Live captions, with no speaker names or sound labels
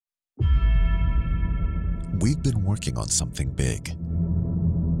we've been working on something big.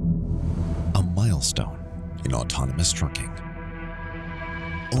 A milestone in autonomous trucking.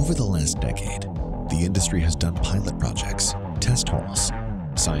 Over the last decade, the industry has done pilot projects, test holes,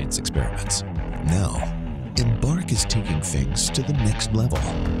 science experiments. Now, Embark is taking things to the next level.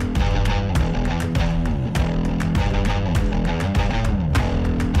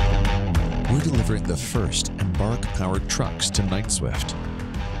 We're delivering the first Embark-powered trucks to Knight-Swift.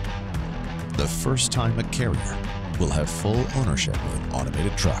 The first time a carrier will have full ownership of an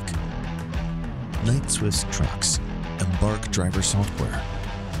automated truck. Knight-Swift's trucks, Embark driver software,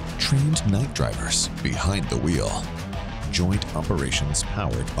 trained Knight drivers behind the wheel, joint operations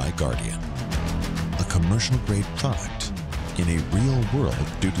powered by Guardian. A commercial-grade product in a real-world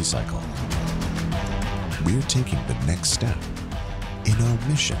duty cycle. We're taking the next step in our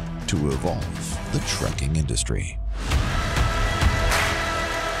mission to evolve the trucking industry.